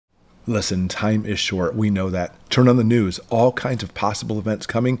Listen, time is short. We know that. Turn on the news. All kinds of possible events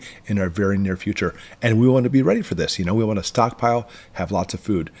coming in our very near future. And we want to be ready for this. We want to stockpile, have lots of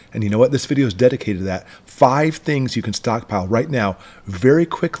food. And you know what? This video is dedicated to that. 5 things you can stockpile right now very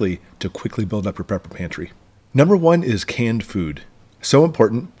quickly to quickly build up your prepper pantry. Number 1 is canned food. So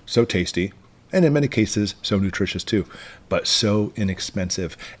important, so tasty, and in many cases, so nutritious too, but so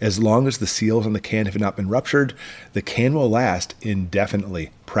inexpensive. As long as the seals on the can have not been ruptured, the can will last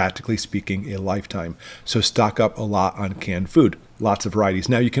indefinitely, practically speaking, a lifetime. So stock up a lot on canned food, lots of varieties.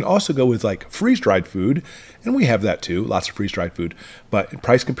 Now you can also go with like freeze-dried food, and we have that too, lots of freeze-dried food. But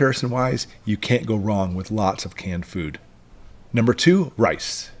price comparison wise, you can't go wrong with lots of canned food. Number 2,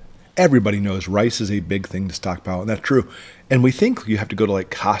 rice. Everybody knows rice is a big thing to stockpile, and that's true. And we think you have to go to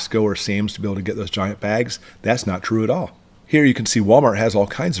like Costco or Sam's to be able to get those giant bags. That's not true at all. Here you can see Walmart has all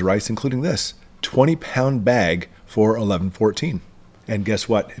kinds of rice, including this 20-pound bag for $11.14. And guess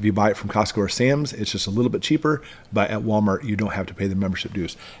what? If you buy it from Costco or Sam's, it's just a little bit cheaper, but at Walmart, you don't have to pay the membership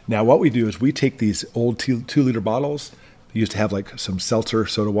dues. Now, what we do is we take these old 2-liter bottles. They used to have like some seltzer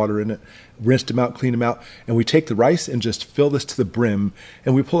soda water in it, rinsed them out, clean them out, and we take the rice and just fill this to the brim,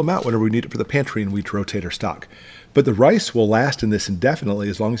 and we pull them out whenever we need it for the pantry, and we rotate our stock. But the rice will last in this indefinitely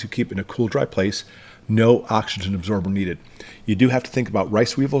as long as you keep it in a cool, dry place. No oxygen absorber needed. You do have to think about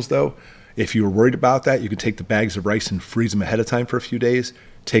rice weevils though. If you were worried about that, you can take the bags of rice and freeze them ahead of time for a few days,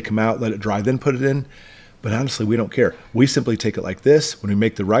 take them out, let it dry, then put it in. But honestly, we don't care. We simply take it like this. When we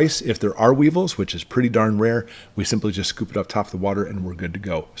make the rice, if there are weevils, which is pretty darn rare, we simply just scoop it up top of the water and we're good to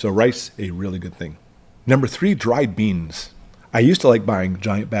go. So rice, a really good thing. Number 3, dried beans. I used to like buying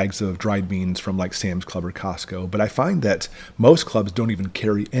giant bags of dried beans from like Sam's Club or Costco, but I find that most clubs don't even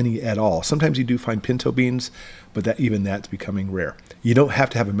carry any at all. Sometimes you do find pinto beans, but even that's becoming rare. You don't have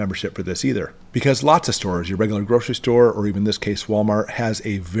to have a membership for this either, because lots of stores, your regular grocery store, or even in this case Walmart, has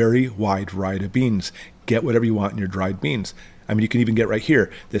a very wide variety of beans. Get whatever you want in your dried beans. I mean, you can even get right here,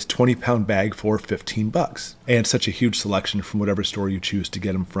 this 20-pound bag for $15. And such a huge selection from whatever store you choose to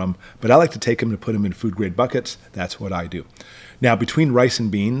get them from. But I like to take them and put them in food-grade buckets. That's what I do. Now, between rice and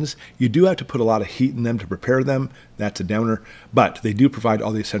beans, you do have to put a lot of heat in them to prepare them. That's a downer. But they do provide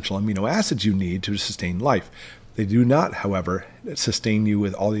all the essential amino acids you need to sustain life. They do not, however, sustain you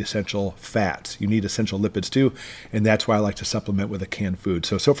with all the essential fats. You need essential lipids too, and that's why I like to supplement with a canned food.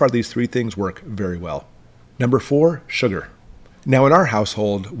 So far these 3 things work very well. Number 4, sugar. Now in our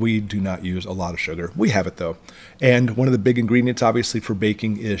household, we do not use a lot of sugar. We have it though. And one of the big ingredients obviously for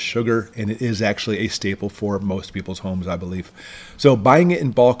baking is sugar, and it is actually a staple for most people's homes, I believe. So buying it in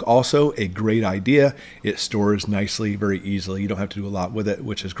bulk also a great idea. It stores nicely, very easily. You don't have to do a lot with it,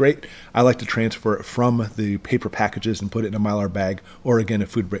 which is great. I like to transfer it from the paper packages and put it in a Mylar bag, or again, a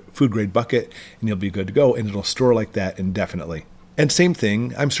food grade bucket, and you'll be good to go, and it'll store like that indefinitely. And same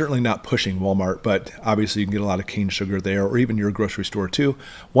thing, I'm certainly not pushing Walmart, but obviously you can get a lot of cane sugar there, or even your grocery store too.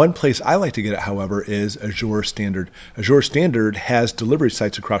 One place I like to get it, however, is Azure Standard. Azure Standard has delivery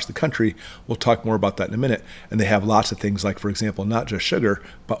sites across the country. We'll talk more about that in a minute. And they have lots of things like, for example, not just sugar,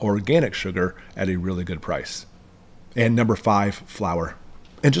 but organic sugar at a really good price. And number 5, flour.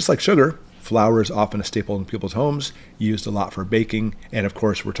 And just like sugar, flour is often a staple in people's homes, used a lot for baking. And of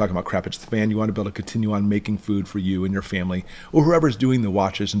course, we're talking about crap hits the fan. You want to be able to continue on making food for you and your family, or whoever's doing the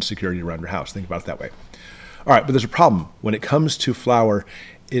watches and security around your house. Think about it that way. All right, but there's a problem. When it comes to flour,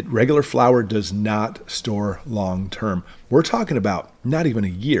 regular flour does not store long term. We're talking about not even a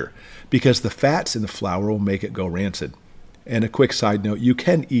year, because the fats in the flour will make it go rancid. And a quick side note, you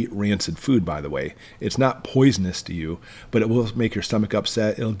can eat rancid food, by the way. It's not poisonous to you, but it will make your stomach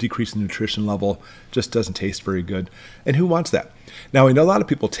upset. It'll decrease the nutrition level. Just doesn't taste very good. And who wants that? Now, I know a lot of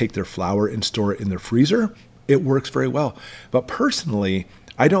people take their flour and store it in their freezer. It works very well. But personally,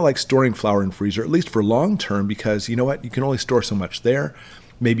 I don't like storing flour in freezer, at least for long term, because you know what? You can only store so much there.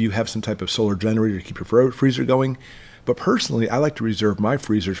 Maybe you have some type of solar generator to keep your freezer going. But personally, I like to reserve my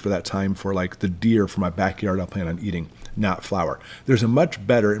freezers for that time for like the deer for my backyard I plan on eating, not flour. There's a much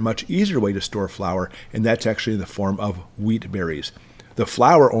better and much easier way to store flour, and that's actually in the form of wheat berries. The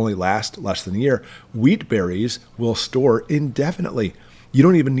flour only lasts less than a year. Wheat berries will store indefinitely. You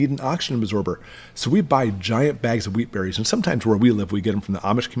don't even need an oxygen absorber. So we buy giant bags of wheat berries, and sometimes where we live, we get them from the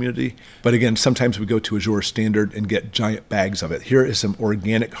Amish community. But again, sometimes we go to Azure Standard and get giant bags of it. Here is some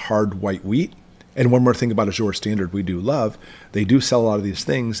organic hard white wheat. And one more thing about Azure Standard we do love, they do sell a lot of these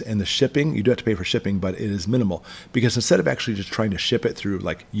things, and the shipping, you do have to pay for shipping, but it is minimal. Because instead of actually just trying to ship it through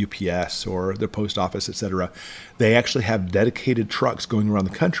like UPS or the post office, etc., they actually have dedicated trucks going around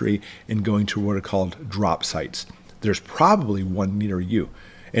the country and going to what are called drop sites. There's probably one near you.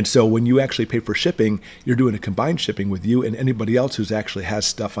 And so when you actually pay for shipping, you're doing a combined shipping with you and anybody else who's actually has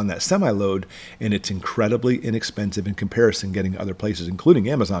stuff on that semi-load, and it's incredibly inexpensive in comparison getting other places, including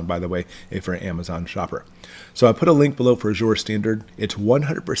Amazon, by the way, if you're an Amazon shopper. So I put a link below for Azure Standard. It's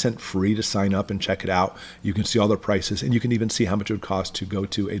 100% free to sign up and check it out. You can see all the prices, and you can even see how much it would cost to go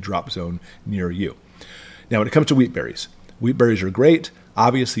to a drop zone near you. Now, when it comes to wheat berries are great.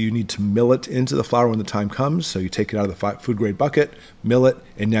 Obviously, you need to mill it into the flour when the time comes. So you take it out of the food grade bucket, mill it,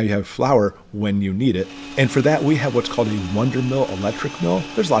 and now you have flour when you need it. And for that, we have what's called a WonderMill electric mill.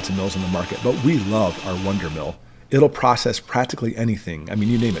 There's lots of mills in the market, but we love our WonderMill. It'll process practically anything. I mean,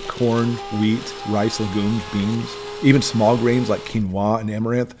 you name it: corn, wheat, rice, legumes, beans, even small grains like quinoa and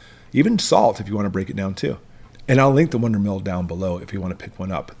amaranth, even salt if you want to break it down too. And I'll link the WonderMill down below if you want to pick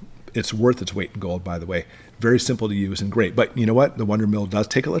one up. It's worth its weight in gold, by the way. Very simple to use and great. But you know what? The WonderMill does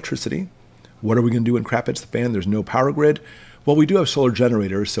take electricity. What are we going to do when crap hits the fan? There's no power grid. Well, we do have solar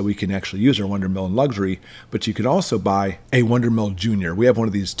generators, so we can actually use our WonderMill in luxury, but you can also buy a WonderMill Jr. We have one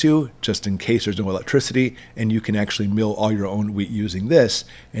of these too, just in case there's no electricity, and you can actually mill all your own wheat using this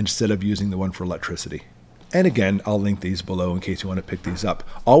instead of using the one for electricity. And again, I'll link these below in case you want to pick these up.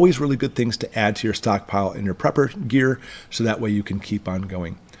 Always really good things to add to your stockpile and your prepper gear, so that way you can keep on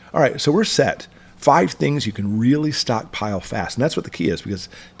going. All right, so we're set. 5 things you can really stockpile fast. And that's what the key is, because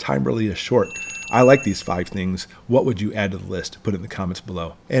time really is short. I like these 5 things. What would you add to the list? Put it in the comments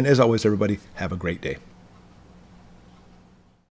below. And as always, everybody, have a great day.